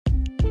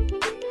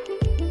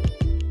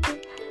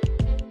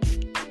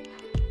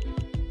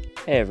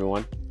Hey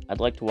everyone, I'd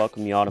like to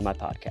welcome you all to my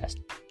podcast,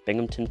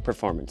 Binghamton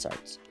Performance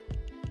Arts.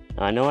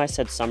 Now, I know I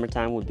said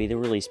summertime would be the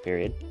release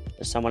period,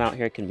 but someone out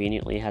here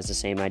conveniently has the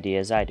same idea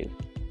as I do.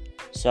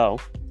 So,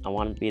 I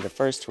wanted to be the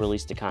first to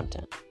release the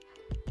content.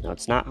 Now,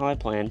 it's not how I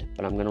planned,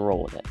 but I'm going to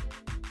roll with it.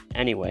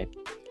 Anyway,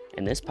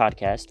 in this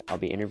podcast, I'll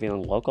be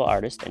interviewing local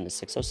artists in the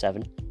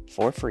 607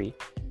 for free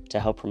to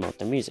help promote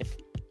their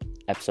music.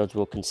 Episodes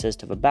will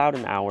consist of about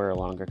an hour or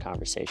longer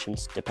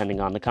conversations, depending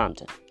on the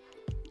content.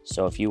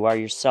 So if you are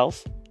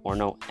yourself or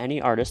know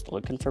any artist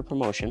looking for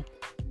promotion,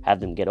 have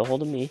them get a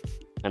hold of me,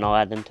 and I'll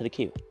add them to the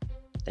queue.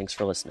 Thanks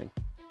for listening.